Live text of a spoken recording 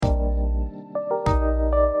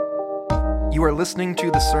You are listening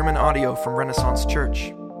to the sermon audio from Renaissance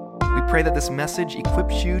Church. We pray that this message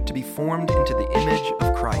equips you to be formed into the image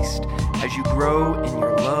of Christ as you grow in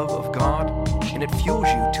your love of God, and it fuels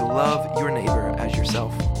you to love your neighbor as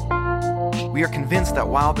yourself. We are convinced that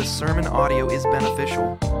while this sermon audio is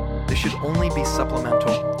beneficial, this should only be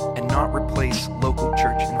supplemental and not replace local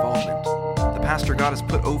church involvement. The pastor God has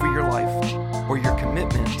put over your life, or your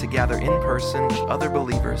commitment to gather in person with other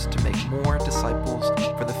believers to make more disciples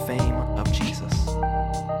for the fame of Jesus.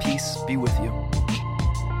 Peace be with you.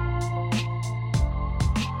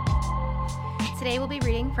 Today we'll be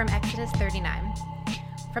reading from Exodus 39.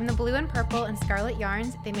 From the blue and purple and scarlet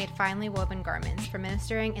yarns, they made finely woven garments for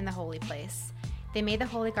ministering in the holy place. They made the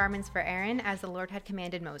holy garments for Aaron as the Lord had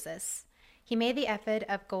commanded Moses. He made the ephod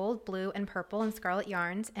of gold, blue, and purple and scarlet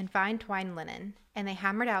yarns and fine twined linen. And they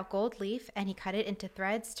hammered out gold leaf, and he cut it into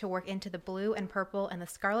threads to work into the blue and purple and the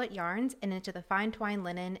scarlet yarns and into the fine twined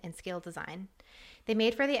linen and scale design. They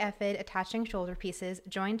made for the ephod attaching shoulder pieces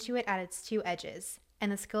joined to it at its two edges.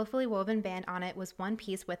 And the skillfully woven band on it was one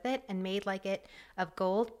piece with it, and made like it of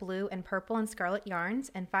gold, blue, and purple and scarlet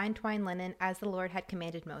yarns, and fine twined linen, as the Lord had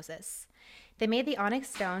commanded Moses. They made the onyx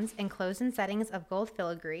stones enclosed in settings of gold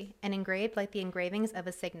filigree, and engraved like the engravings of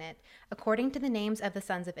a signet, according to the names of the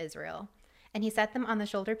sons of Israel. And he set them on the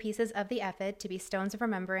shoulder pieces of the ephod to be stones of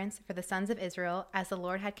remembrance for the sons of Israel, as the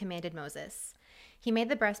Lord had commanded Moses. He made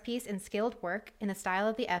the breastpiece in skilled work, in the style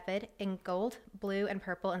of the ephod, in gold, blue, and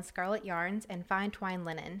purple and scarlet yarns, and fine twined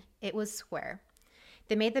linen. It was square.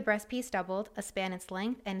 They made the breastpiece doubled, a span its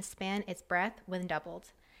length, and a span its breadth when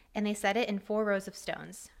doubled. And they set it in 4 rows of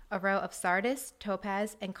stones. A row of sardius,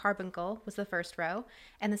 topaz, and carbuncle was the first row,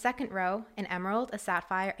 and the second row, an emerald, a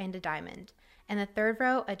sapphire, and a diamond. And the third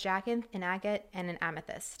row, a jacinth, an agate, and an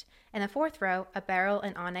amethyst. And the fourth row, a beryl,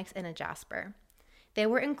 an onyx, and a jasper. They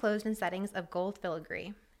were enclosed in settings of gold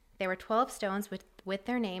filigree. There were 12 stones with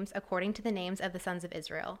their names according to the names of the sons of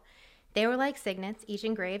Israel. They were like signets, each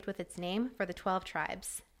engraved with its name for the 12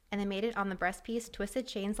 tribes. And they made it on the breastpiece twisted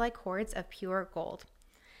chains like cords of pure gold.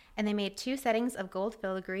 And they made 2 settings of gold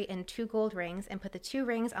filigree and 2 gold rings, and put the 2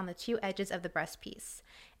 rings on the 2 edges of the breastpiece.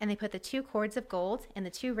 And they put the 2 cords of gold and the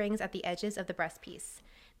 2 rings at the edges of the breastpiece.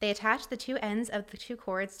 They attached the 2 ends of the 2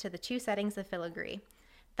 cords to the 2 settings of filigree.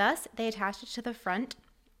 Thus they attached it to the front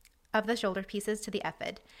of the shoulder pieces to the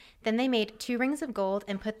ephod. Then they made 2 rings of gold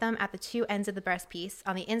and put them at the 2 ends of the breastpiece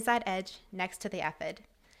on the inside edge next to the ephod.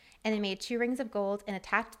 And they made 2 rings of gold and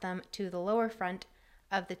attached them to the lower front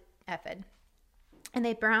of the ephod. And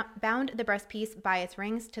they bound the breastpiece by its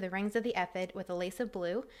rings to the rings of the ephod with a lace of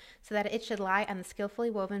blue, so that it should lie on the skillfully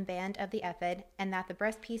woven band of the ephod, and that the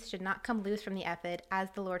breastpiece should not come loose from the ephod,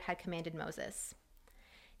 as the Lord had commanded Moses.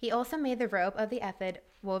 He also made the robe of the ephod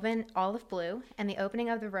woven olive blue, and the opening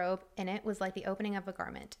of the robe in it was like the opening of a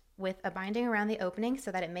garment, with a binding around the opening so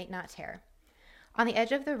that it might not tear. On the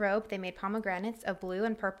edge of the robe they made pomegranates of blue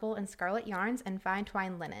and purple and scarlet yarns and fine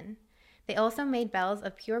twined linen. They also made bells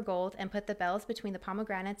of pure gold, and put the bells between the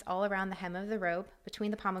pomegranates all around the hem of the robe,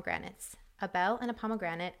 between the pomegranates. A bell and a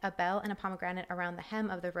pomegranate around the hem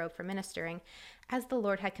of the robe for ministering, as the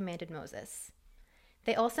Lord had commanded Moses.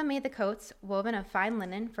 They also made the coats woven of fine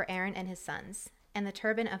linen for Aaron and his sons, and the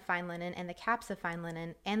turban of fine linen, and the caps of fine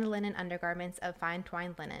linen, and the linen undergarments of fine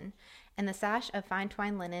twined linen, and the sash of fine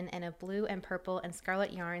twined linen, and of blue and purple and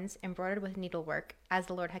scarlet yarns embroidered with needlework, as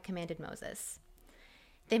the Lord had commanded Moses.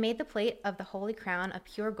 They made the plate of the holy crown of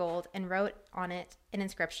pure gold, and wrote on it an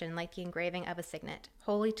inscription like the engraving of a signet,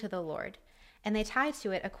 "Holy to the Lord." And they tied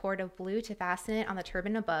to it a cord of blue to fasten it on the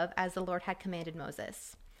turban above, as the Lord had commanded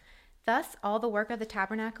Moses. Thus all the work of the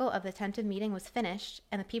tabernacle of the tent of meeting was finished,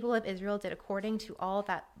 and the people of Israel did according to all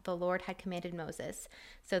that the Lord had commanded Moses.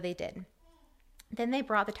 So they did. Then they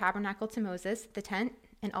brought the tabernacle to Moses, the tent,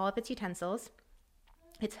 and all of its utensils,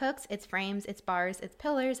 its hooks, its frames, its bars, its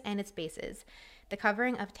pillars, and its bases, the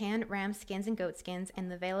covering of tanned ram skins and goat skins,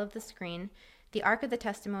 and the veil of the screen, the ark of the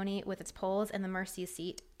testimony with its poles and the mercy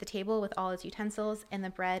seat, the table with all its utensils, and the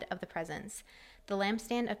bread of the presence, the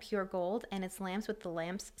lampstand of pure gold, and its lamps with the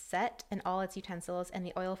lamps set, and all its utensils, and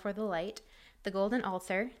the oil for the light, the golden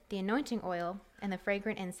altar, the anointing oil, and the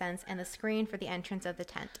fragrant incense, and the screen for the entrance of the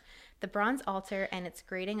tent, the bronze altar and its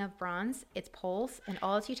grating of bronze, its poles, and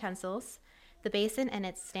all its utensils, the basin and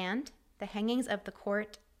its stand, the hangings of the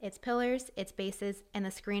court, its pillars, its bases, and the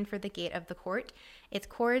screen for the gate of the court, its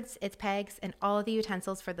cords, its pegs, and all of the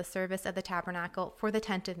utensils for the service of the tabernacle for the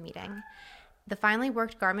tent of meeting. The finely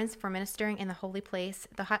worked garments for ministering in the holy place,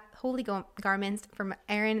 the holy garments from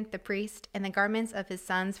Aaron the priest, and the garments of his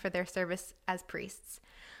sons for their service as priests,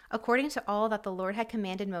 according to all that the Lord had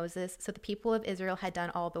commanded Moses, so the people of Israel had done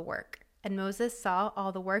all the work. And Moses saw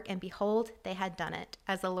all the work, and behold, they had done it.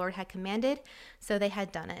 As the Lord had commanded, so they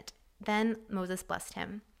had done it. Then Moses blessed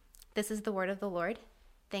him. This is the word of the Lord.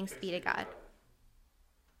 Thanks be to God.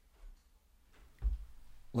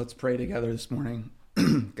 Let's pray together this morning.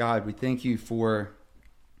 God, we thank you for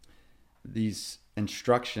these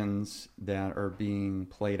instructions that are being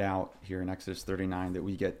played out here in Exodus 39 that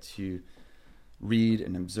we get to read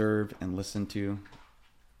and observe and listen to.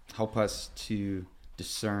 Help us to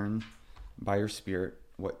discern by your Spirit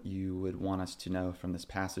what you would want us to know from this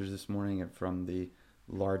passage this morning and from the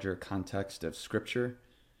larger context of Scripture.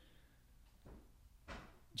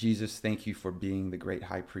 Jesus, thank you for being the great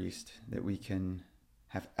high priest, that we can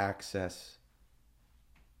have access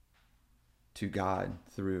to God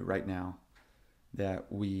through right now,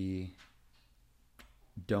 that we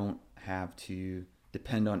don't have to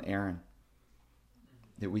depend on Aaron,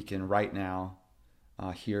 that we can right now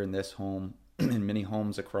here in this home, in many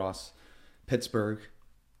homes across Pittsburgh,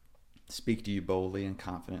 speak to you boldly and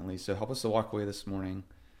confidently. So help us to walk away this morning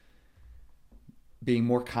being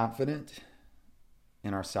more confident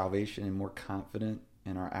in our salvation and more confident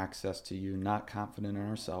in our access to you, not confident in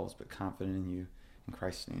ourselves, but confident in you. In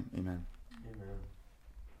Christ's name, amen. Amen.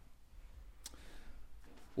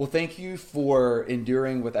 Well, thank you for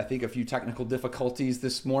enduring with, I think, a few technical difficulties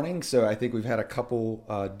this morning. So I think we've had a couple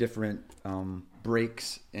different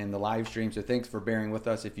breaks in the live stream. So thanks for bearing with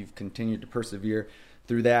us if you've continued to persevere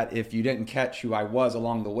through that. If you didn't catch who I was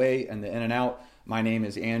along the way and the in and out, my name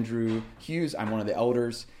is Andrew Hughes. I'm one of the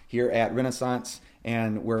elders here at Renaissance.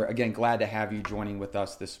 And we're, again, glad to have you joining with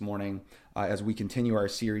us this morning as we continue our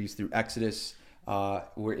series through Exodus.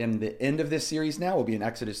 We're in the end of this series now. We'll be in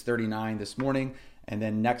Exodus 39 this morning. And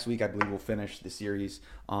then next week, I believe we'll finish the series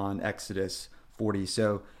on Exodus 40.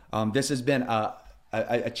 So this has been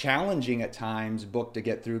a challenging at times book to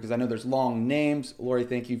get through because I know there's long names. Lori,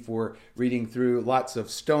 thank you for reading through lots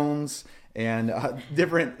of stones and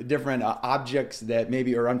different objects that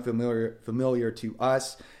maybe are familiar to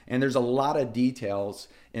us. And there's a lot of details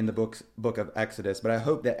in the book of Exodus. But I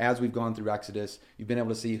hope that as we've gone through Exodus, you've been able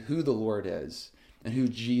to see who the Lord is and who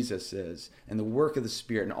Jesus is and the work of the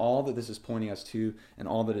Spirit and all that this is pointing us to and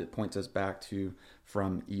all that it points us back to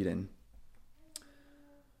from Eden.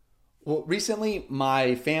 Well, recently,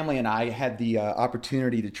 my family and I had the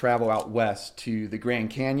opportunity to travel out west to the Grand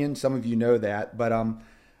Canyon. Some of you know that, but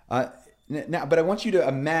I want you to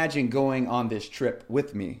imagine going on this trip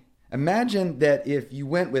with me. Imagine that if you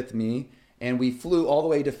went with me and we flew all the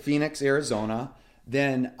way to Phoenix, Arizona,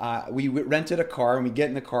 then we rented a car and we get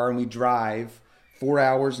in the car and we drive 4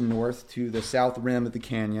 hours north to the south rim of the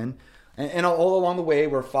canyon. And all along the way,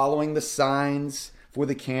 we're following the signs for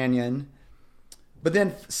the canyon. But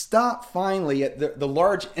then stop finally at the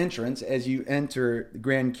large entrance as you enter the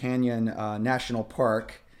Grand Canyon National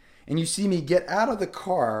Park. And you see me get out of the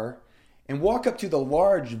car and walk up to the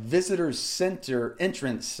large visitor center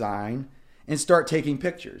entrance sign and start taking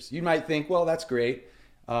pictures. You might think, well, that's great.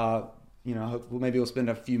 Maybe we'll spend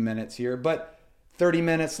a few minutes here. But 30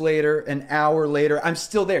 minutes later, an hour later, I'm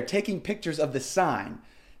still there taking pictures of the sign,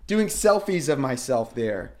 doing selfies of myself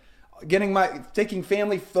there, taking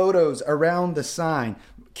family photos around the sign.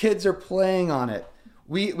 Kids are playing on it.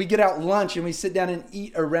 We get out lunch and we sit down and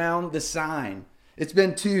eat around the sign. It's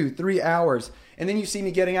been 2-3 hours. And then you see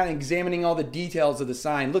me getting out and examining all the details of the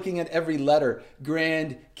sign, looking at every letter,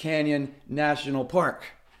 Grand Canyon National Park.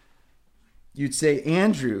 You'd say,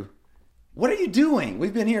 Andrew, what are you doing?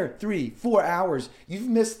 We've been here 3-4 hours. You've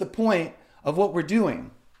missed the point of what we're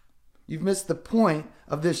doing. You've missed the point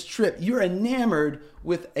of this trip. You're enamored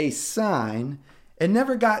with a sign and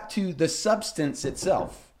never got to the substance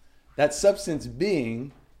itself. That substance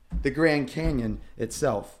being the Grand Canyon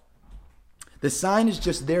itself. The sign is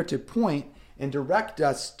just there to point and direct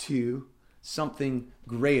us to something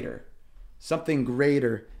greater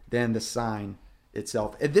than the sign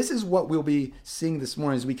itself. And this is what we'll be seeing this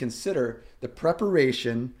morning as we consider the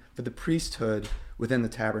preparation for the priesthood within the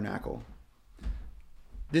tabernacle.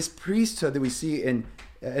 This priesthood that we see in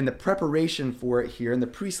the preparation for it here in the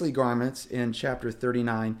priestly garments in chapter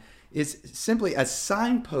 39 is simply a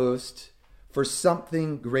signpost for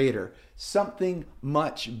something greater, something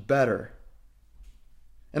much better.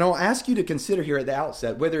 And I'll ask you to consider here at the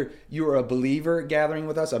outset, whether you're a believer gathering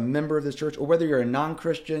with us, a member of this church, or whether you're a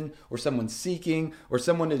non-Christian or someone seeking or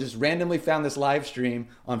someone that just randomly found this live stream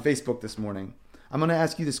on Facebook this morning. I'm going to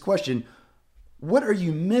ask you this question. What are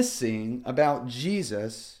you missing about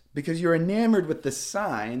Jesus because you're enamored with the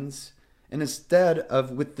signs and instead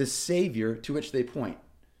of with the Savior to which they point?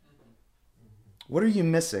 What are you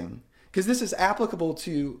missing? Because this is applicable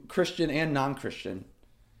to Christian and non-Christian.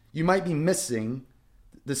 You might be missing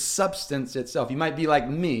the substance itself. You might be like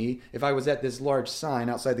me if I was at this large sign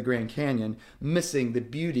outside the Grand Canyon, missing the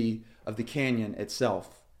beauty of the canyon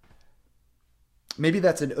itself. Maybe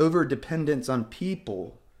that's an over-dependence on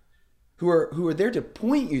people who are there to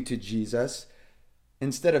point you to Jesus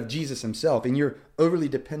instead of Jesus himself. And you're overly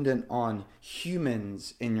dependent on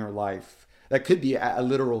humans in your life. That could be a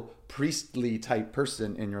literal priestly type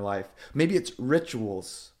person in your life. Maybe it's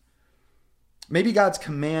rituals. Maybe God's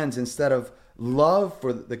commands instead of love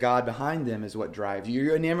for the God behind them is what drives you.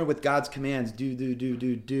 You're enamored with God's commands,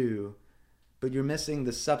 do, but you're missing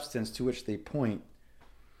the substance to which they point.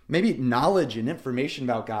 Maybe knowledge and information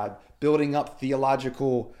about God, building up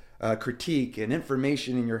theological critique and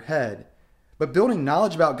information in your head. But building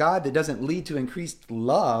knowledge about God that doesn't lead to increased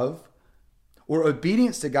love or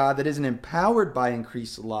obedience to God that isn't empowered by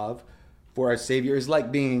increased love for our Savior is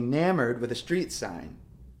like being enamored with a street sign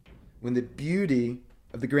when the beauty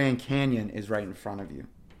of the Grand Canyon is right in front of you.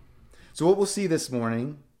 So what we'll see this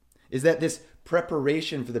morning is that this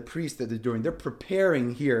preparation for the priests that they're doing, they're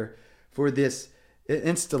preparing here for this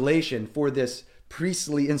installation, for this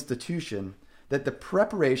priestly institution, that the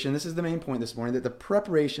preparation, this is the main point this morning, that the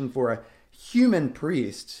preparation for a human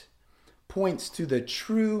priest points to the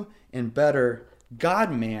true and better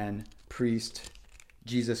God-man priest,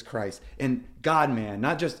 Jesus Christ. And God-man,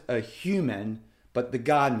 not just a human, but the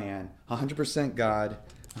God-man, 100% God,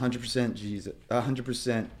 100% Jesus,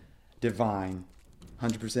 100% divine,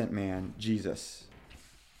 100% man, Jesus.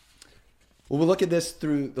 Well, we'll look at this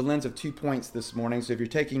through the lens of 2 points this morning. So if you're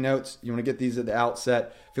taking notes, you want to get these at the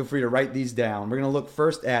outset, feel free to write these down. We're going to look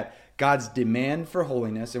first at God's demand for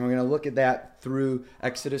holiness, and we're going to look at that through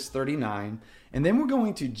Exodus 39. And then we're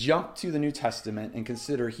going to jump to the New Testament and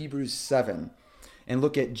consider Hebrews 7 and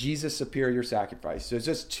look at Jesus' superior sacrifice. So it's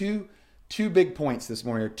just two big points this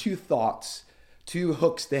morning, or two thoughts, two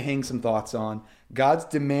hooks to hang some thoughts on. God's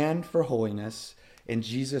demand for holiness and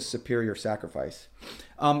Jesus' superior sacrifice.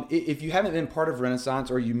 If you haven't been part of Renaissance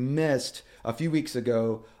or you missed a few weeks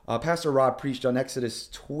ago, Pastor Rob preached on Exodus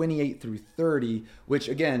 28 through 30, which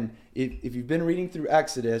again, if you've been reading through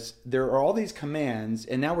Exodus, there are all these commands,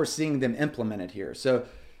 and now we're seeing them implemented here. So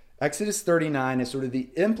Exodus 39 is sort of the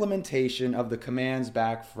implementation of the commands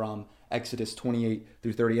back from Exodus 28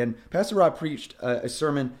 through 30. And Pastor Rob preached a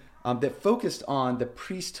sermon that focused on the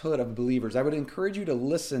priesthood of believers. I would encourage you to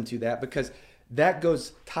listen to that because that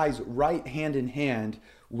ties right hand in hand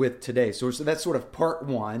with today. So that's sort of part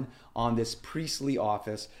one on this priestly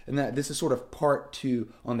office, and that this is sort of part two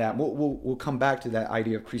on that. We'll come back to that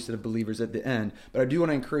idea of priesthood of believers at the end, but I do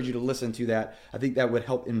want to encourage you to listen to that. I think that would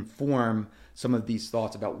help inform some of these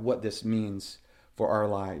thoughts about what this means for our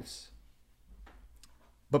lives.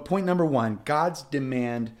 But point number one, God's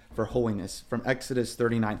demand for holiness from Exodus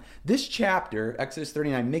 39. This chapter, Exodus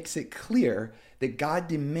 39, makes it clear that God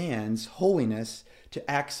demands holiness to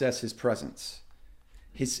access his presence.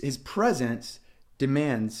 His presence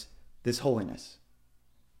demands this holiness.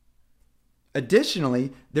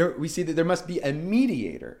 Additionally, we see that there must be a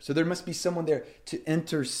mediator. So there must be someone there to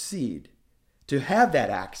intercede, to have that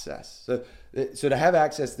access. So to have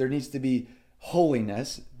access, there needs to be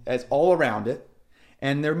holiness as all around it.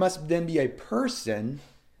 And there must then be a person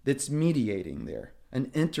that's mediating there,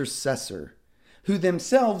 an intercessor, who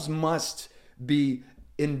themselves must be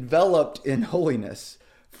enveloped in holiness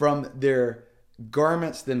from their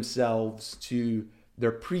garments themselves to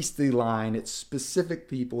their priestly line. It's specific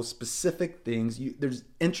people, specific things. There's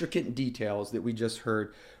intricate details that we just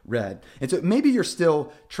heard read. And so maybe you're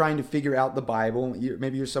still trying to figure out the Bible.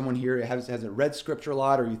 Maybe you're someone here who hasn't read Scripture a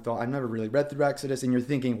lot, or you thought, I've never really read through Exodus, and you're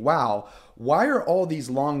thinking, wow, why are all these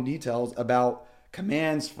long details about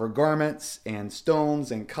commands for garments and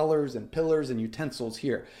stones and colors and pillars and utensils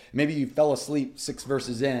here? Maybe you fell asleep 6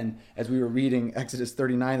 verses in as we were reading Exodus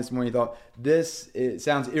 39 this morning. You thought, it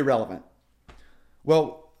sounds irrelevant.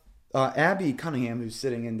 Well, Abby Cunningham, who's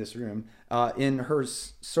sitting in this room, in her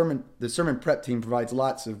sermon, the sermon prep team provides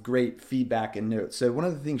lots of great feedback and notes. So one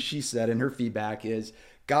of the things she said in her feedback is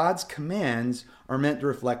God's commands are meant to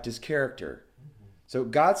reflect his character. So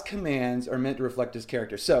God's commands are meant to reflect his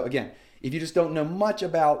character. So again, if you just don't know much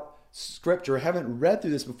about Scripture, haven't read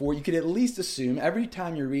through this before, you could at least assume every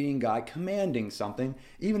time you're reading God commanding something,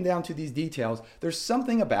 even down to these details, there's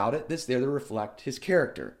something about it that's there to reflect his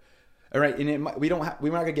character. All right, and we're not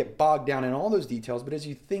going to get bogged down in all those details, but as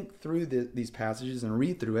you think through these passages and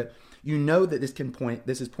read through it, you know that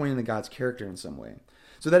this is pointing to God's character in some way.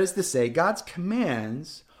 So that is to say, God's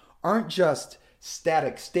commands aren't just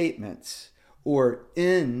static statements or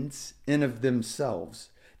ends in of themselves.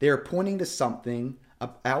 They are pointing to something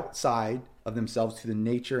outside of themselves, to the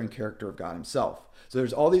nature and character of God himself. So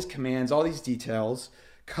there's all these commands, all these details.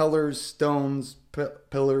 colors, stones,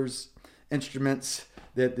 pillars, instruments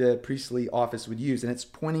that the priestly office would use. And it's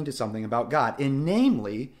pointing to something about God. And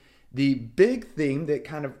namely, the big thing that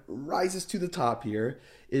kind of rises to the top here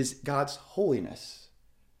is God's holiness.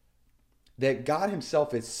 That God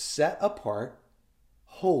himself is set apart,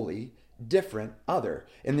 holy, different, other.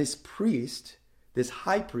 And this priest, this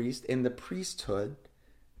high priest and the priesthood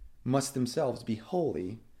must themselves be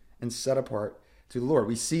holy and set apart to the Lord.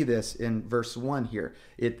 We see this in verse 1 here.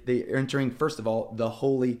 They are entering, first of all, the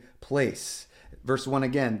holy place. Verse 1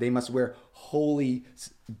 again, they must wear holy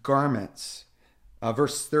garments.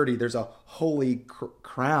 Verse 30, there's a holy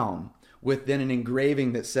crown with then an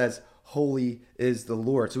engraving that says, holy is the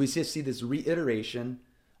Lord. So we see this reiteration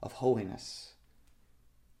of holiness.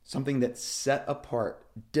 Something that's set apart,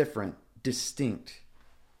 different, distinct.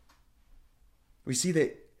 We see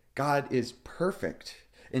that God is perfect,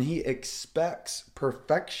 and he expects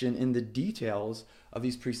perfection in the details of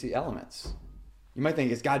these priestly elements. You might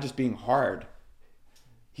think, is God just being hard?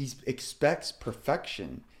 He expects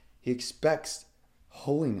perfection. He expects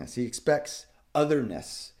holiness. He expects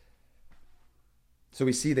otherness. So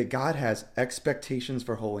we see that God has expectations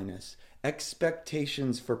for holiness,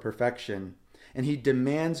 expectations for perfection, and he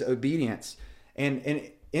demands obedience.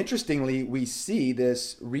 And interestingly, we see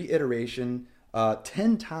this reiteration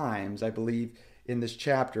 10 times, I believe, in this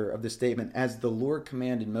chapter of the statement, as the Lord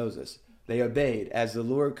commanded Moses. They obeyed as the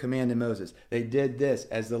Lord commanded Moses. They did this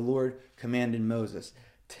as the Lord commanded Moses.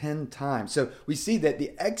 10 times. So we see that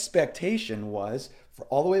the expectation was, for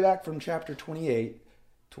all the way back from chapter 28,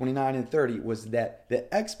 29, and 30, was that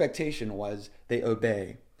the expectation was they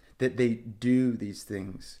obey, that they do these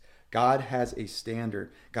things. God has a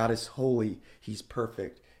standard. God is holy. He's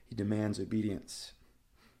perfect. He demands obedience.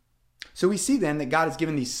 So we see then that God has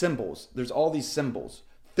given these symbols. There's all these symbols,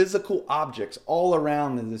 physical objects all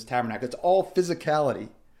around in this tabernacle. It's all physicality.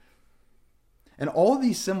 And all of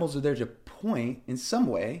these symbols are there to point in some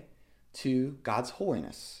way to God's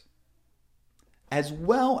holiness, as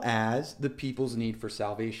well as the people's need for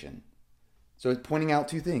salvation. So it's pointing out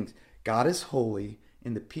two things. God is holy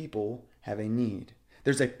and the people have a need.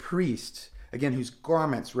 There's a priest, again, whose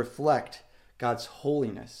garments reflect God's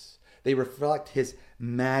holiness. They reflect his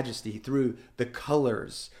majesty through the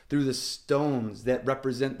colors, through the stones that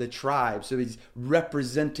represent the tribe. So he's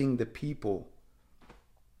representing the people.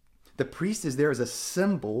 The priest is there as a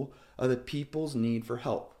symbol of the people's need for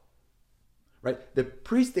help. Right? The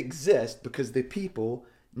priest exists because the people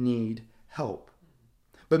need help.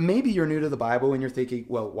 But maybe you're new to the Bible and you're thinking,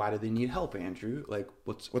 well, why do they need help, Andrew? Like,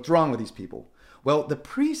 what's wrong with these people? Well, the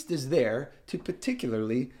priest is there to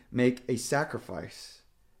particularly make a sacrifice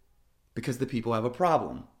because the people have a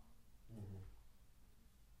problem.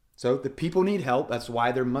 So the people need help. That's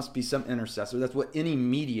why there must be some intercessor. That's what any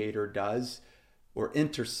mediator does, or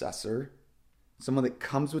intercessor, someone that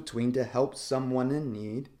comes between to help someone in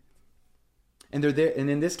need. And they're there, and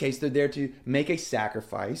in this case, they're there to make a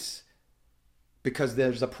sacrifice because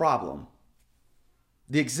there's a problem.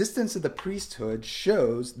 The existence of the priesthood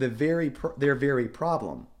shows their very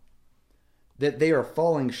problem, that they are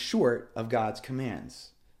falling short of God's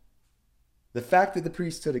commands. The fact that the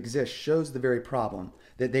priesthood exists shows the very problem,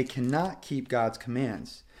 that they cannot keep God's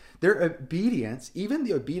commands. Their obedience, even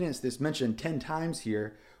the obedience that's mentioned 10 times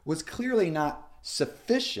here, was clearly not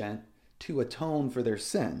sufficient to atone for their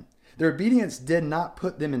sin. Their obedience did not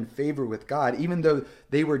put them in favor with God, even though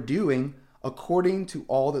they were doing according to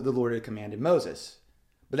all that the Lord had commanded Moses.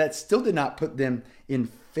 But that still did not put them in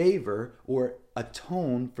favor or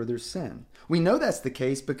atone for their sin. We know that's the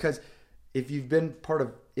case because if you've been part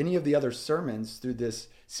of any of the other sermons through this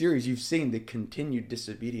series, you've seen the continued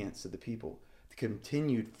disobedience of the people, the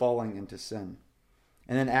continued falling into sin.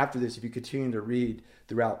 And then after this, if you continue to read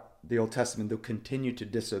throughout the Old Testament, they'll continue to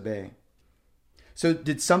disobey. So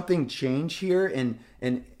did something change here in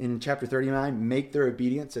chapter 39, make their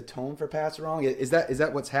obedience atone for past wrong? Is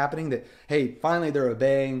that what's happening? That, hey, finally they're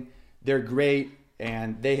obeying, they're great,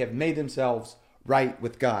 and they have made themselves right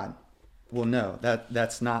with God? Well, no,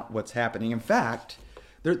 that's not what's happening. In fact,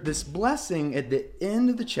 this blessing at the end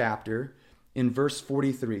of the chapter in verse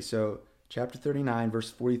 43. So chapter 39,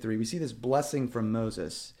 verse 43, we see this blessing from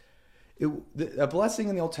Moses. A blessing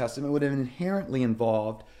in the Old Testament would have inherently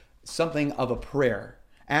involved something of a prayer,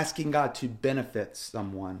 asking God to benefit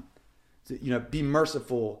someone, to, be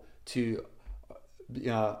merciful, to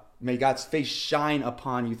may God's face shine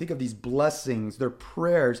upon you. Think of these blessings, they're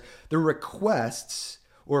prayers, they're requests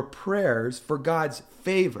or prayers for God's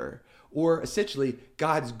favor, or essentially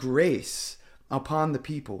God's grace upon the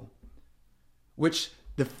people. Which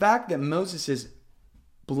the fact that Moses is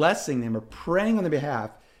blessing them or praying on their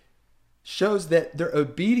behalf shows that their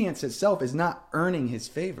obedience itself is not earning his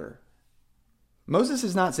favor. Moses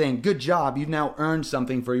is not saying, good job, you've now earned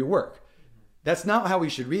something for your work. That's not how we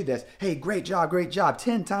should read this. Hey, great job, great job.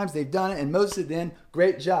 10 times they've done it, and Moses said then,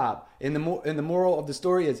 great job. And the moral of the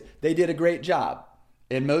story is they did a great job.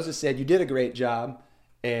 And Moses said, you did a great job,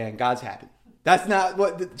 and God's happy. That's not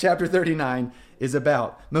what chapter 39 is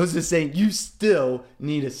about. Moses is saying, you still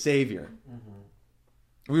need a Savior.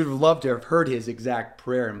 We would have loved to have heard his exact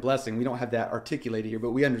prayer and blessing. We don't have that articulated here,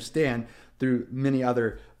 but we understand through many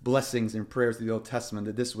other blessings and prayers of the Old Testament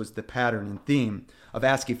that this was the pattern and theme of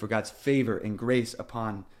asking for God's favor and grace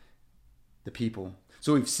upon the people.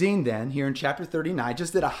 So we've seen then here in chapter 39,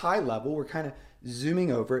 just at a high level, we're kind of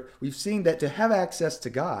zooming over it. We've seen that to have access to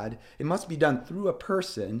God, it must be done through a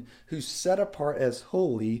person who's set apart as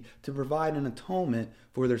holy to provide an atonement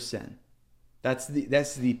for their sin. That's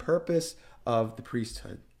the purpose of the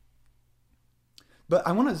priesthood. But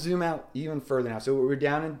I want to zoom out even further now. So we're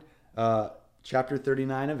down in chapter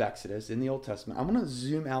 39 of Exodus in the Old Testament. I want to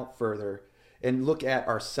zoom out further and look at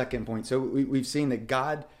our second point. So we've seen that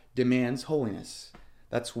God demands holiness.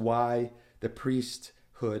 That's why the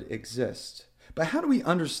priesthood exists. But how do we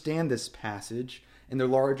understand this passage in the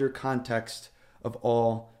larger context of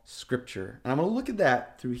all Scripture? And I'm going to look at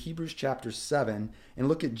that through Hebrews chapter 7 and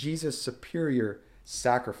look at Jesus' superior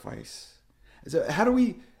sacrifice. So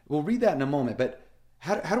we'll read that in a moment, but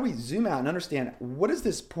how do we zoom out and understand what is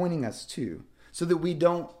this pointing us to so that we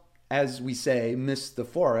don't, as we say, miss the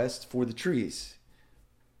forest for the trees?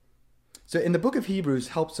 So in the book of Hebrews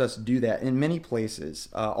helps us do that in many places.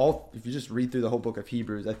 If you just read through the whole book of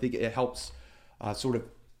Hebrews, I think it helps it's sort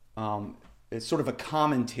of a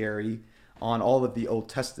commentary on all of the Old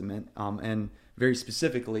Testament and very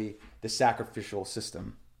specifically the sacrificial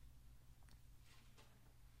system.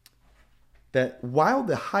 That while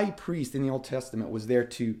the high priest in the Old Testament was there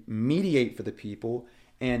to mediate for the people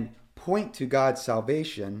and point to God's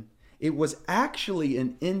salvation, it was actually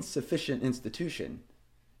an insufficient institution.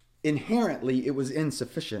 Inherently, it was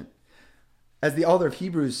insufficient. As the author of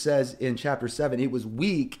Hebrews says in chapter 7, it was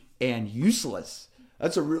weak and useless.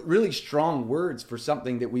 That's a really strong words for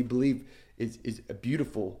something that we believe is a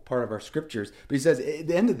beautiful part of our scriptures. But he says, at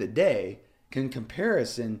the end of the day, in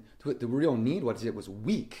comparison to what the real need was, it was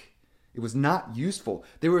weak. It was not useful.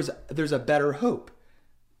 There's a better hope,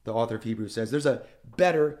 the author of Hebrews says. There's a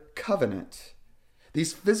better covenant.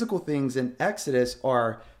 These physical things in Exodus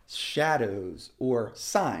are shadows or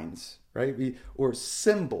signs, right? Or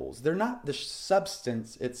symbols. They're not the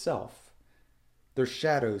substance itself. They're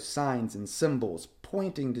shadows, signs, and symbols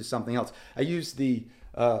pointing to something else. I used the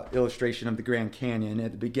illustration of the Grand Canyon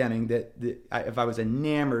at the beginning that if I was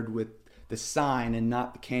enamored with the sign and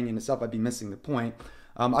not the canyon itself, I'd be missing the point.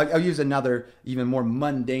 I'll use another, even more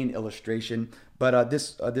mundane illustration. But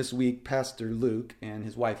this week, Pastor Luke and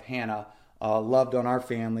his wife Hannah loved on our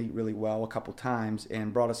family really well a couple times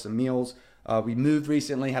and brought us some meals. We moved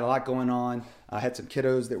recently, had a lot going on, had some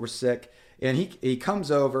kiddos that were sick. And he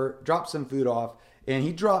comes over, drops some food off, and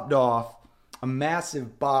he dropped off a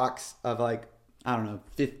massive box of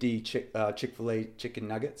 50 Chick-fil-A chicken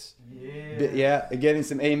nuggets. Yeah, getting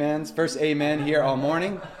some amens. First amen here all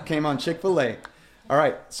morning came on Chick-fil-A. All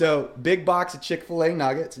right, so big box of Chick-fil-A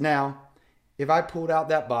nuggets. Now, if I pulled out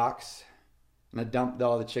that box and I dumped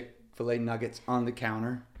all the Chick-fil-A nuggets on the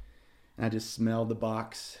counter and I just smelled the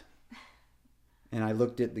box and I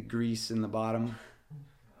looked at the grease in the bottom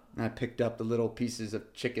and I picked up the little pieces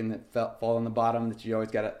of chicken that fall on the bottom that you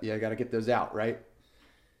always gotta get those out, right?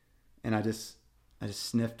 And I just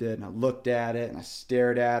sniffed it and I looked at it and I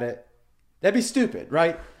stared at it. That'd be stupid,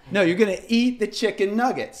 right? No, you're gonna eat the chicken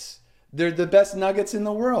nuggets. They're the best nuggets in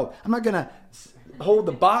the world. I'm not going to hold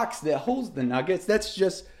the box that holds the nuggets. That's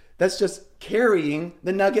just carrying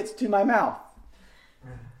the nuggets to my mouth.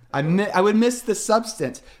 I would miss the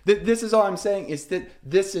substance. This is all I'm saying is that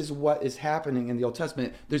this is what is happening in the Old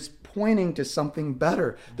Testament. There's pointing to something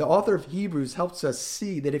better. The author of Hebrews helps us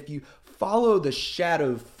see that if you follow the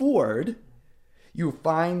shadow forward, you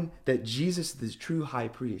find that Jesus is the true high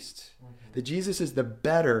priest. That Jesus is the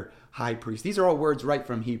better high priest. These are all words right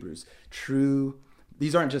from Hebrews. True.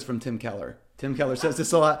 These aren't just from Tim Keller. Tim Keller says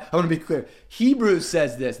this a lot. I want to be clear. Hebrews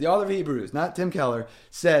says this. The author of Hebrews, not Tim Keller,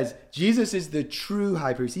 says Jesus is the true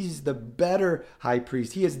high priest. He's the better high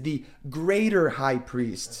priest. He is the greater high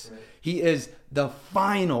priest. Right. He is the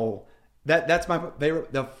final. That's my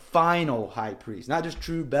favorite. The final high priest. Not just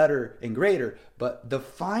true, better, and greater, but the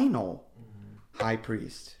final high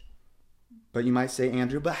priest. But you might say,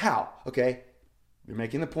 Andrew, but how? Okay, you're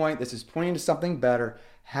making the point. This is pointing to something better.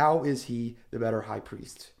 How is he the better high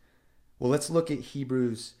priest? Well, let's look at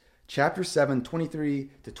Hebrews chapter 7, 23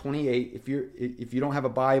 to 28. If you don't have a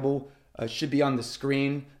Bible, it should be on the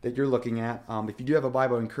screen that you're looking at. If you do have a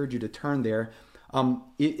Bible, I encourage you to turn there.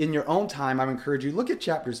 In your own time, I encourage you, look at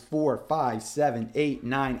chapters 4, 5, 7, 8,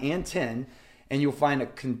 9, and 10, and you'll find a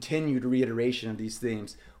continued reiteration of these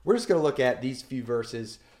themes. We're just going to look at these few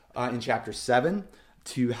verses in chapter 7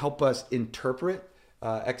 to help us interpret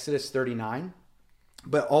Exodus 39.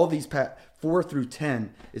 But all these 4 through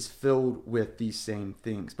 10 is filled with these same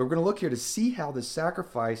things. But we're going to look here to see how the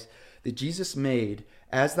sacrifice that Jesus made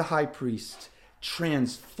as the high priest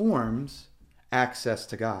transforms access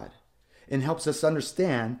to God and helps us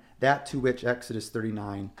understand that to which Exodus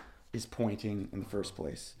 39 is pointing in the first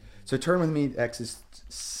place. So turn with me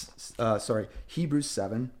to Hebrews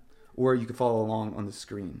 7, or you can follow along on the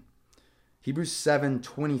screen. Hebrews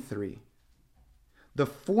 7:23. The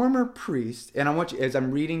former priest, and I want you, as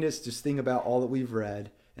I'm reading this, just think about all that we've read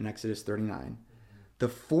in Exodus 39. The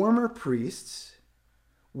former priests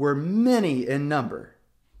were many in number,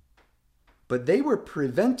 but they were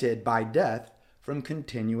prevented by death from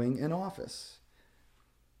continuing in office.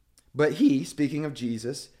 But he, speaking of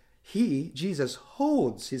Jesus, Jesus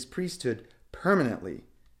holds his priesthood permanently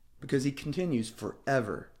because he continues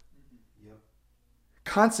forever. Yep.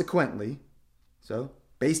 Consequently, so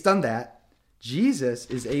based on that, Jesus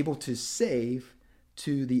is able to save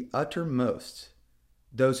to the uttermost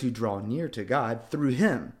those who draw near to God through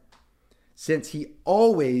him, since he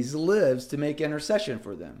always lives to make intercession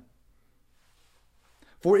for them.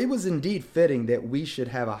 For it was indeed fitting that we should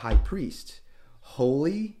have a high priest,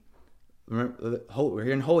 holy. Remember,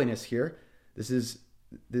 we're in holiness here.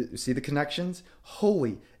 See the connections?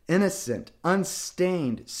 Holy, innocent,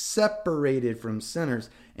 unstained, separated from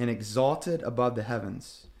sinners, and exalted above the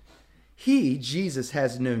heavens. He, Jesus,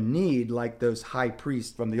 has no need, like those high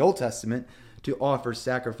priests from the Old Testament, to offer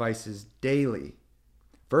sacrifices daily.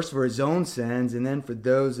 First for his own sins, and then for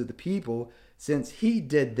those of the people, since he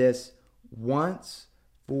did this once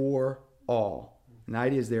for all. And the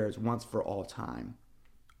idea is there is once for all time.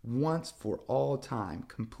 Once for all time,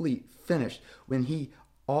 complete, finished, when he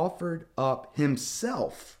offered up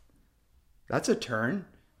himself. That's a turn.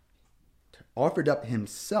 Offered up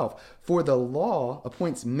himself. For the law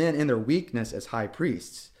appoints men in their weakness as high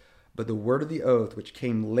priests, but the word of the oath, which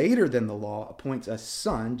came later than the law, appoints a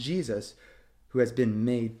son, Jesus, who has been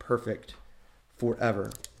made perfect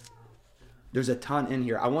forever. There's a ton in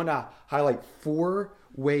here. I want to highlight 4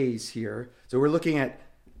 ways here. So we're looking at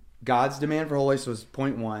God's demand for holiness was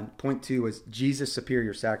point 1. Point 2 was Jesus'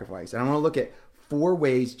 superior sacrifice. And I want to look at 4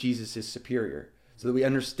 ways Jesus is superior so that we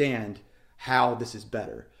understand how this is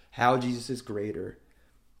better, how Jesus is greater,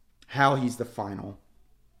 how he's the final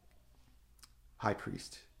high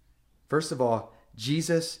priest. First of all,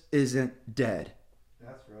 Jesus isn't dead.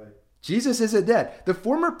 That's right. Jesus isn't dead. The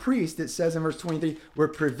former priests, it says in verse 23, were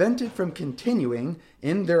prevented from continuing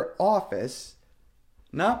in their office,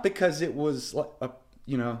 not because it was,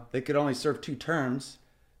 they could only serve 2 terms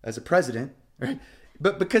as a president, right?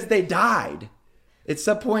 But because they died. At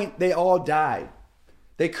some point, they all died.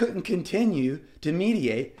 They couldn't continue to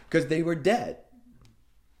mediate because they were dead.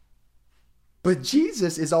 But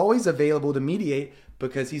Jesus is always available to mediate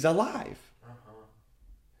because he's alive.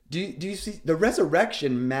 Do you see? The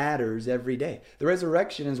resurrection matters every day. The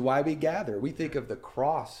resurrection is why we gather. We think of the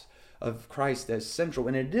cross of Christ as central,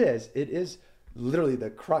 and it is. It is literally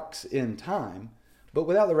the crux in time. But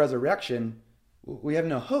without the resurrection, we have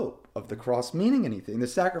no hope of the cross meaning anything. The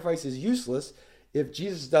sacrifice is useless if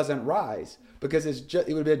Jesus doesn't rise, because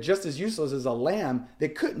it would be just as useless as a lamb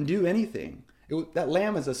that couldn't do anything. That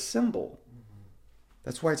lamb is a symbol.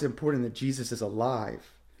 That's why it's important that Jesus is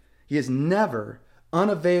alive. He is never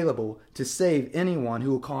unavailable to save anyone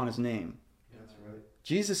who will call on his name. That's right.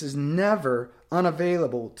 Jesus is never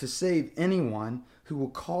unavailable to save anyone who will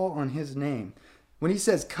call on his name. When he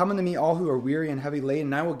says, "Come unto me, all who are weary and heavy laden,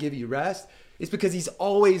 and I will give you rest," it's because he's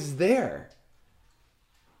always there.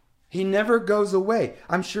 He never goes away.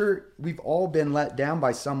 I'm sure we've all been let down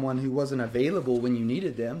by someone who wasn't available when you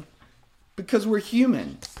needed them, because we're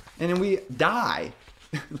human and then we die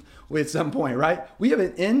at some point, right? We have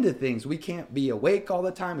an end to things. We can't be awake all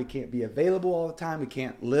the time. We can't be available all the time. We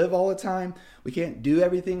can't live all the time. We can't do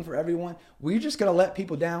everything for everyone. We're just going to let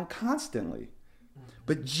people down constantly.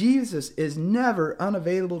 But Jesus is never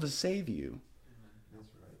unavailable to save you.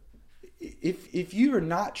 If you are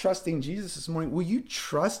not trusting Jesus this morning, will you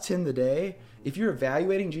trust him today? If you're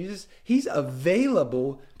evaluating Jesus, he's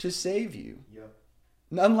available to save you. Yep.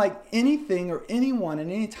 Unlike anything or anyone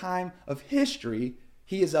in any time of history,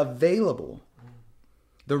 he is available.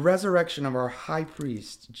 The resurrection of our high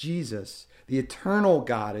priest, Jesus, the eternal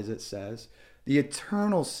God, as it says, the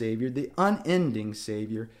eternal Savior, the unending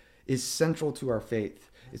Savior, is central to our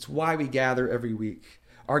faith. It's why we gather every week.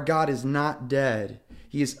 Our God is not dead.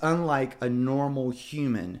 He is unlike a normal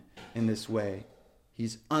human in this way.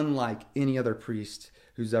 He's unlike any other priest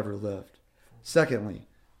who's ever lived. Secondly,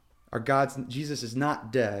 Jesus is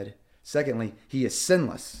not dead. Secondly, he is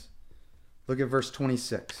sinless. Look at verse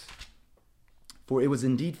 26. For it was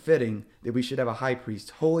indeed fitting that we should have a high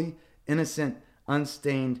priest, holy, innocent,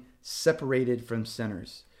 unstained, separated from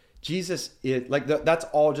sinners. Jesus is that's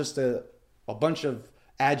all just a bunch of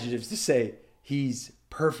adjectives to say he's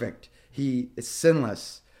perfect. He is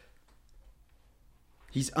sinless.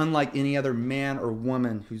 He's unlike any other man or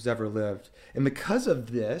woman who's ever lived. And because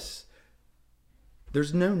of this,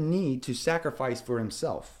 there's no need to sacrifice for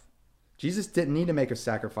himself. Jesus didn't need to make a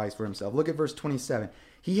sacrifice for himself. Look at verse 27.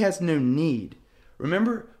 He has no need.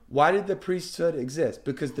 Remember, why did the priesthood exist?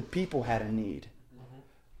 Because the people had a need.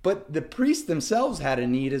 But the priests themselves had a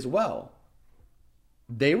need as well.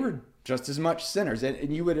 They were just as much sinners.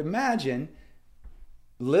 And you would imagine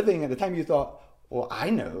living at the time you thought, well, I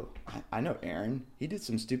know Aaron. He did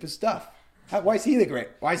some stupid stuff. Why is he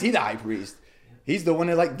the high priest? He's the one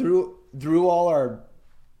that threw all our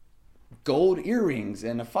gold earrings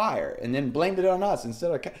in a fire and then blamed it on us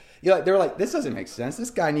instead of. They were like, this doesn't make sense.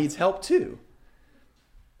 This guy needs help too.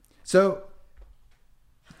 So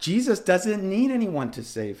Jesus doesn't need anyone to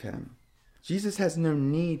save him. Jesus has no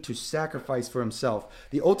need to sacrifice for himself.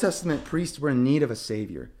 The Old Testament priests were in need of a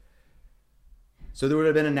savior. So there would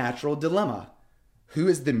have been a natural dilemma. Who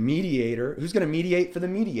is the mediator? Who's going to mediate for the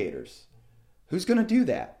mediators? Who's going to do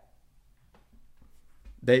that?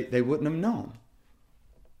 They wouldn't have known.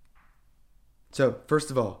 So,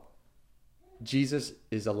 first of all, Jesus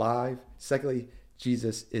is alive. Secondly,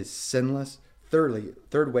 Jesus is sinless.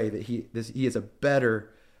 Third way that he is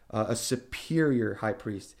a superior high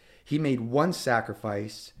priest. He made one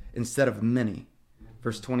sacrifice instead of many.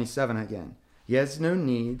 Verse 27 again. He has no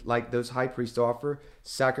need, like those high priests offer,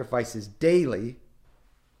 sacrifices daily.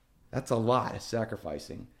 That's a lot of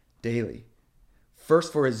sacrificing daily.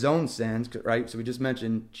 First for his own sins, right? So we just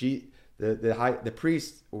mentioned the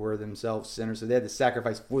priests were themselves sinners, so they had to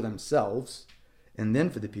sacrifice for themselves, and then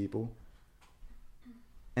for the people,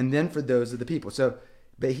 and then for those of the people. So,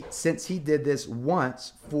 since he did this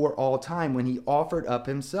once for all time when he offered up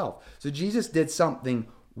himself. So Jesus did something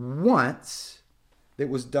once that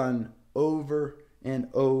was done over and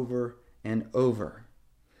over and over.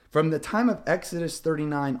 From the time of Exodus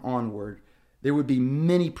 39 onward, there would be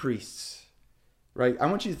many priests, right? I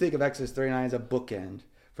want you to think of Exodus 39 as a bookend.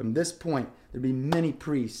 From this point, there'd be many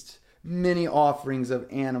priests, many offerings of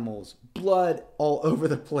animals, blood all over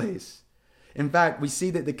the place. In fact, we see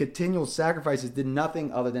that the continual sacrifices did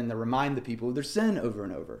nothing other than to remind the people of their sin over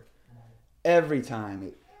and over. Every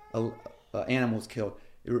time an animal is killed,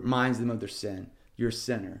 it reminds them of their sin. You're a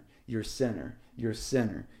sinner. You're a sinner. You're a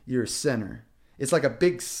sinner. You're a sinner. It's like a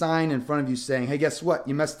big sign in front of you saying, hey, guess what?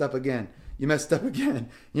 You messed up again. You messed up again.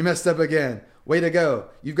 You messed up again. Way to go.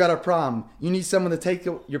 You've got a problem. You need someone to take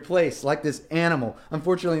your place, like this animal.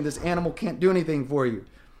 Unfortunately, this animal can't do anything for you.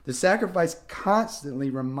 The sacrifice constantly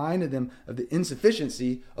reminded them of the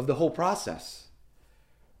insufficiency of the whole process.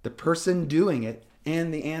 The person doing it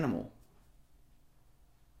and the animal.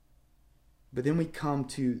 But then we come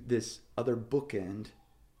to this other bookend,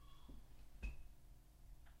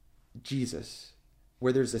 Jesus,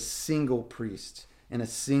 where there's a single priest and a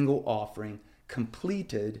single offering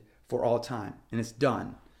completed for all time. And it's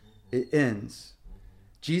done. It ends.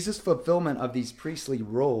 Jesus' fulfillment of these priestly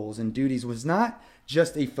roles and duties was not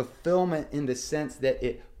just a fulfillment in the sense that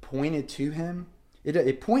it pointed to him.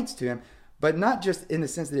 It points to him, but not just in the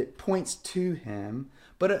sense that it points to him,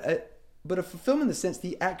 but a fulfillment in the sense that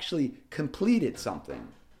he actually completed something.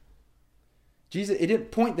 Jesus, it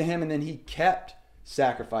didn't point to him and then he kept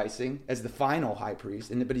sacrificing as the final high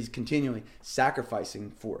priest, but he's continually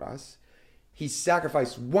sacrificing for us. He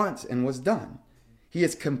sacrificed once and was done. He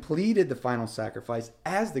has completed the final sacrifice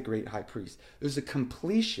as the great high priest. There's a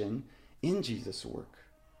completion in Jesus' work.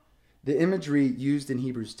 The imagery used in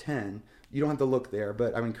Hebrews 10, you don't have to look there,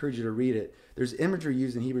 but I would encourage you to read it. There's imagery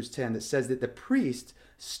used in Hebrews 10 that says that the priest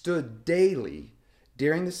stood daily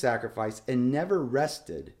during the sacrifice and never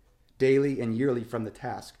rested daily and yearly from the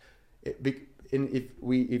task.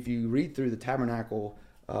 If you read through the tabernacle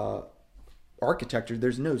architecture,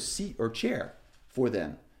 there's no seat or chair for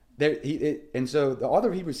them. And so the author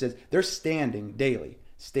of Hebrews says they're standing daily,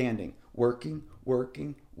 working.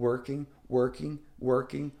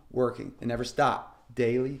 They never stop.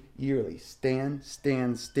 Daily, yearly, stand.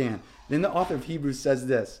 Then the author of Hebrews says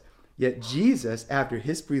this, yet Jesus, after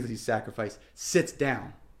his priestly sacrifice, sits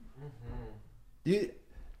down.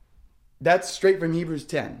 That's straight from Hebrews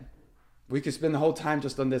 10. We could spend the whole time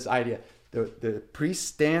just on this idea. The priest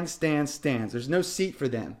stands. There's no seat for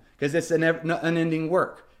them because it's an unending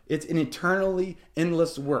work. It's an eternally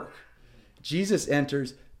endless work. Jesus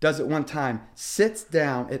enters, does it one time, sits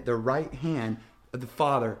down at the right hand of the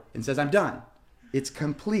Father and says, I'm done. It's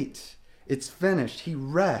complete. It's finished. He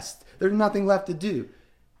rests. There's nothing left to do.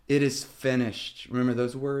 It is finished. Remember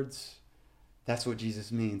those words? That's what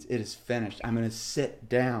Jesus means. It is finished. I'm going to sit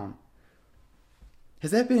down.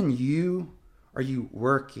 Has that been you? Are you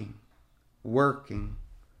working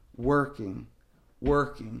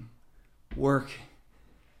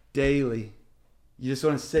daily? You just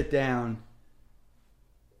want to sit down.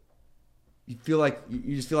 You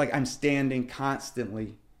just feel like I'm standing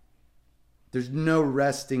constantly. There's no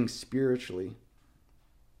resting spiritually.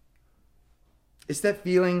 It's that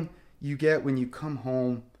feeling you get when you come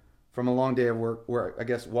home from a long day of work, or I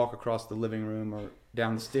guess walk across the living room or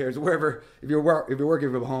down the stairs, wherever. If you're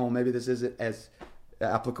working from home, maybe this isn't as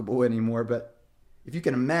applicable anymore. But if you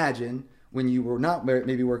can imagine when you were not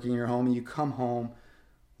maybe working in your home and you come home,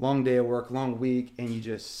 long day of work, long week, and you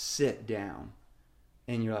just sit down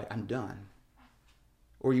and you're like, I'm done.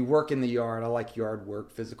 Or you work in the yard. I like yard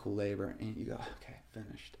work, physical labor, and you go, okay,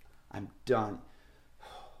 finished. I'm done.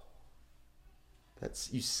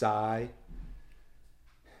 You sigh.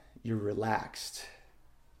 You're relaxed.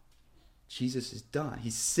 Jesus is done.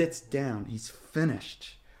 He sits down. He's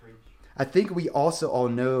finished. I think we also all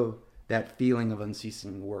know that feeling of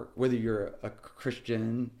unceasing work. Whether you're a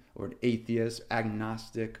Christian or an atheist,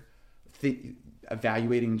 agnostic,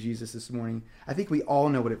 evaluating Jesus this morning, I think we all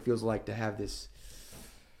know what it feels like to have this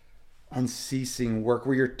unceasing work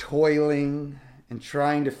where you're toiling and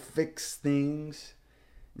trying to fix things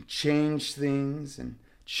and change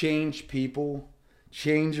people,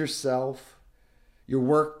 change yourself. You're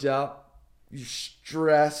worked up, you're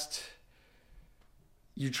stressed,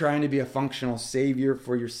 you're trying to be a functional savior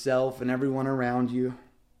for yourself and everyone around you,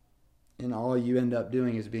 and all you end up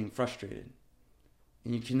doing is being frustrated.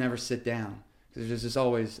 And you can never sit down because there's just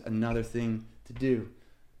always another thing to do.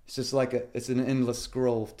 It's just like it's an endless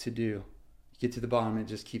scroll to do. You get to the bottom and it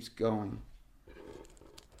just keeps going.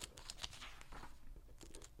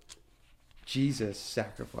 Jesus'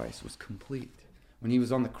 sacrifice was complete. When he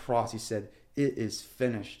was on the cross, he said, it is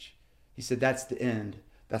finished. He said, that's the end.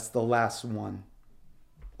 That's the last one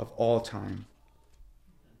of all time.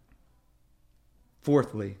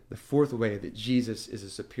 Fourthly, the fourth way that Jesus is a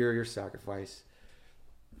superior sacrifice,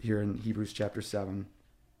 here in Hebrews chapter 7,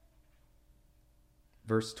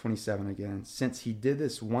 verse 27 again. Since he did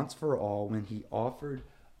this once for all when he offered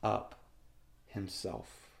up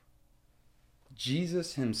himself.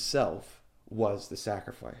 Jesus himself was the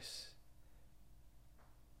sacrifice.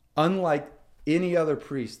 Unlike any other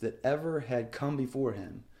priest that ever had come before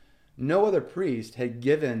him, no other priest had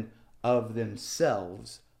given of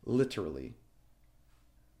themselves literally.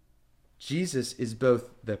 Jesus is both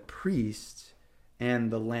the priest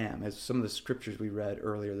and the lamb, as some of the scriptures we read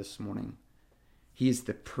earlier this morning. He is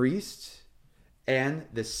the priest and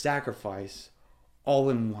the sacrifice all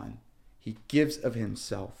in one. He gives of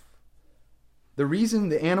himself. The reason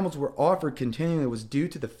the animals were offered continually was due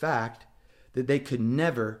to the fact that they could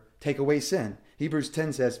never take away sin. Hebrews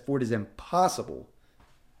 10 says, for it is impossible.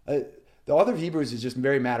 The author of Hebrews is just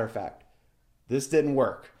very matter of fact. This didn't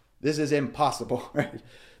work. This is impossible, right?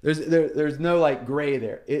 There's no like gray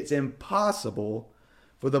there. It's impossible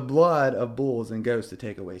for the blood of bulls and goats to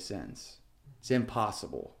take away sins. It's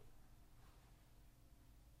impossible.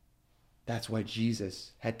 That's why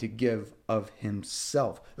Jesus had to give of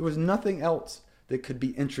himself. There was nothing else that could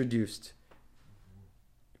be introduced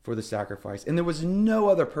for the sacrifice. And there was no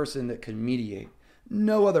other person that could mediate.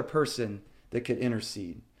 No other person that could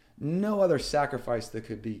intercede. No other sacrifice that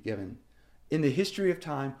could be given in the history of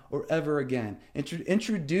time or ever again.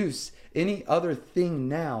 Introduce any other thing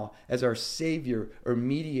now as our Savior or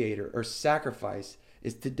mediator or sacrifice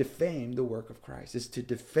is to defame the work of Christ, is to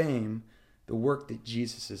defame the work that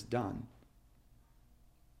Jesus has done.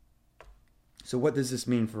 So what does this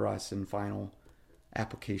mean for us in final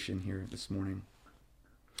application here this morning?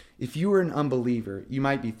 If you were an unbeliever, you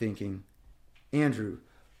might be thinking, Andrew,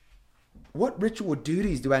 what ritual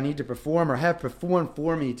duties do I need to perform or have performed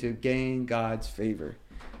for me to gain God's favor?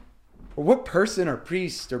 Or what person or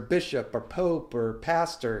priest or bishop or pope or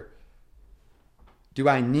pastor do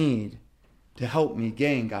I need to help me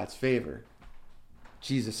gain God's favor?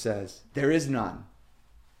 Jesus says, there is none.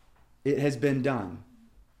 It has been done.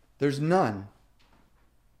 There's none.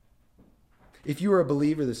 If you are a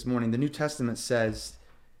believer this morning, the New Testament says,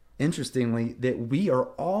 interestingly, that we are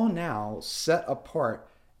all now set apart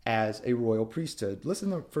as a royal priesthood. Listen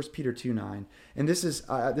to 1 Peter 2:9. And this is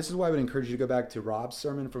why I would encourage you to go back to Rob's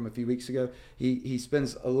sermon from a few weeks ago. He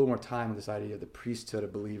spends a little more time with this idea of the priesthood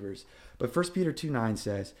of believers. But 1 Peter 2:9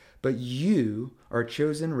 says, "But you are a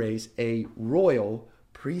chosen race, a royal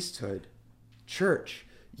priesthood." Church,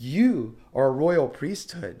 you are a royal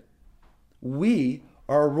priesthood. We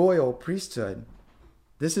are a royal priesthood.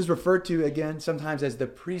 This is referred to again sometimes as the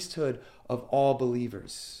priesthood of all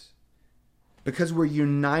believers. Because we're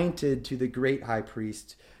united to the great high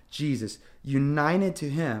priest, Jesus, united to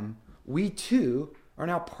him, we too are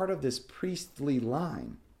now part of this priestly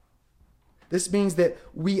line. This means that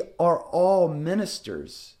we are all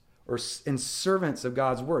ministers and servants of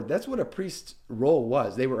God's word. That's what a priest's role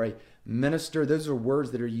was. They were a minister. Those are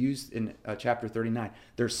words that are used in chapter 39.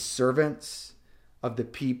 They're servants of the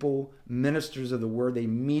people, ministers of the word. They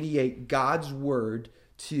mediate God's word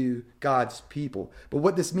to God's people. But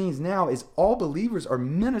what this means now is all believers are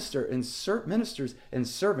ministers and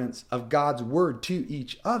servants of God's word to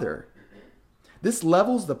each other. This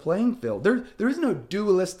levels the playing field. There is no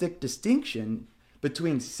dualistic distinction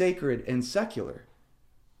between sacred and secular.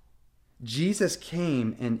 Jesus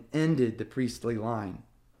came and ended the priestly line.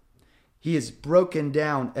 He has broken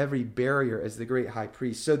down every barrier as the great high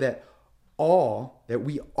priest so that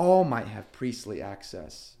we all might have priestly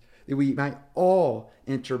access, that we might all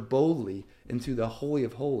enter boldly into the Holy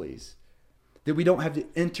of Holies, that we don't have to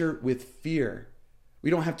enter with fear. We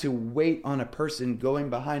don't have to wait on a person going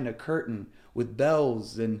behind a curtain with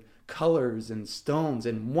bells and colors and stones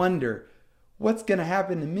and wonder, what's going to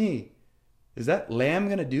happen to me? Is that lamb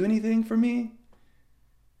going to do anything for me?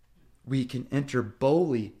 We can enter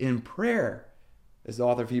boldly in prayer, as the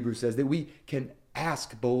author of Hebrews says, that we can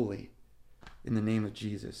ask boldly in the name of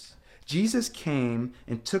Jesus. Jesus came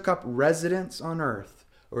and took up residence on earth,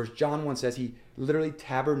 or as John 1 says, he literally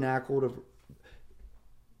tabernacled,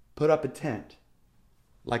 put up a tent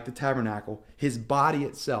like the tabernacle, his body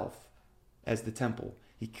itself as the temple.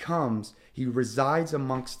 He comes, he resides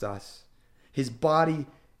amongst us. His body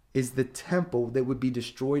is the temple that would be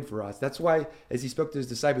destroyed for us. That's why, as he spoke to his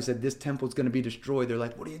disciples, he said, this temple is going to be destroyed. They're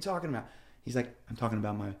like, what are you talking about? He's like, I'm talking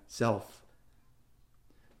about myself.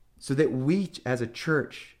 So that we as a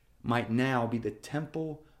church might now be the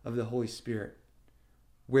temple of the Holy Spirit,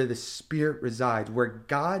 where the Spirit resides, where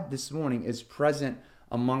God this morning is present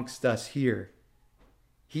amongst us here.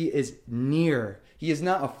 He is near. He is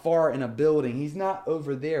not afar in a building. He's not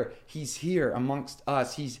over there. He's here amongst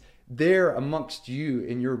us. He's there amongst you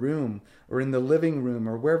in your room or in the living room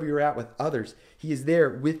or wherever you're at with others. He is there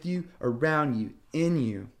with you, around you, in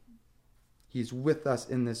you. He is with us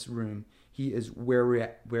in this room. He is where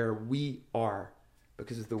we are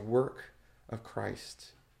because of the work of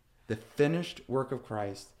Christ, the finished work of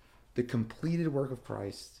Christ, the completed work of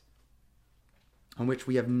Christ, on which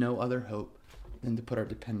we have no other hope than to put our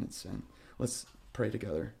dependence in. Let's pray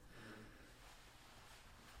together.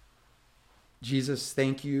 Jesus,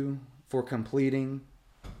 thank you for completing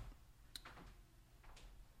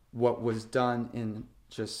what was done in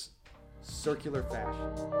just circular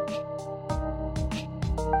fashion.